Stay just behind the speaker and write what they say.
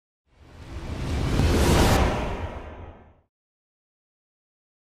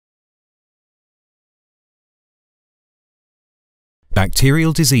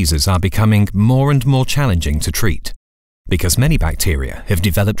Bacterial diseases are becoming more and more challenging to treat because many bacteria have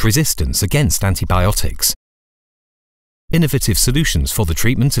developed resistance against antibiotics. Innovative solutions for the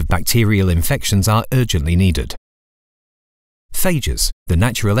treatment of bacterial infections are urgently needed. Phages, the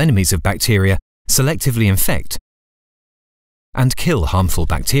natural enemies of bacteria, selectively infect and kill harmful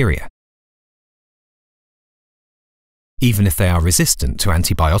bacteria, even if they are resistant to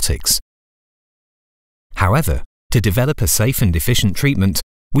antibiotics. However, to develop a safe and efficient treatment,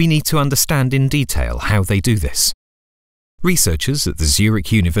 we need to understand in detail how they do this. Researchers at the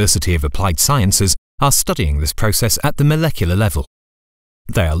Zurich University of Applied Sciences are studying this process at the molecular level.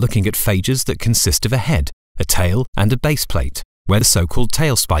 They are looking at phages that consist of a head, a tail, and a base plate, where the so-called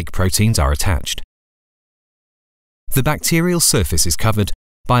tail spike proteins are attached. The bacterial surface is covered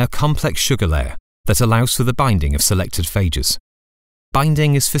by a complex sugar layer that allows for the binding of selected phages.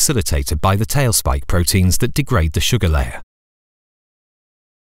 Binding is facilitated by the tail spike proteins that degrade the sugar layer,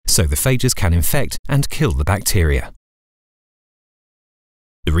 so the phages can infect and kill the bacteria.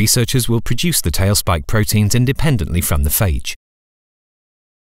 The researchers will produce the tail spike proteins independently from the phage.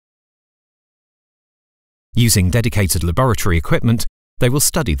 Using dedicated laboratory equipment, they will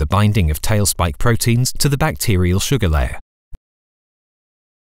study the binding of tail spike proteins to the bacterial sugar layer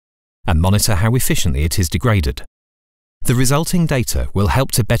and monitor how efficiently it is degraded. The resulting data will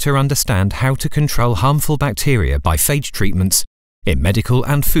help to better understand how to control harmful bacteria by phage treatments in medical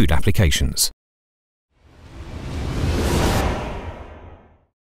and food applications.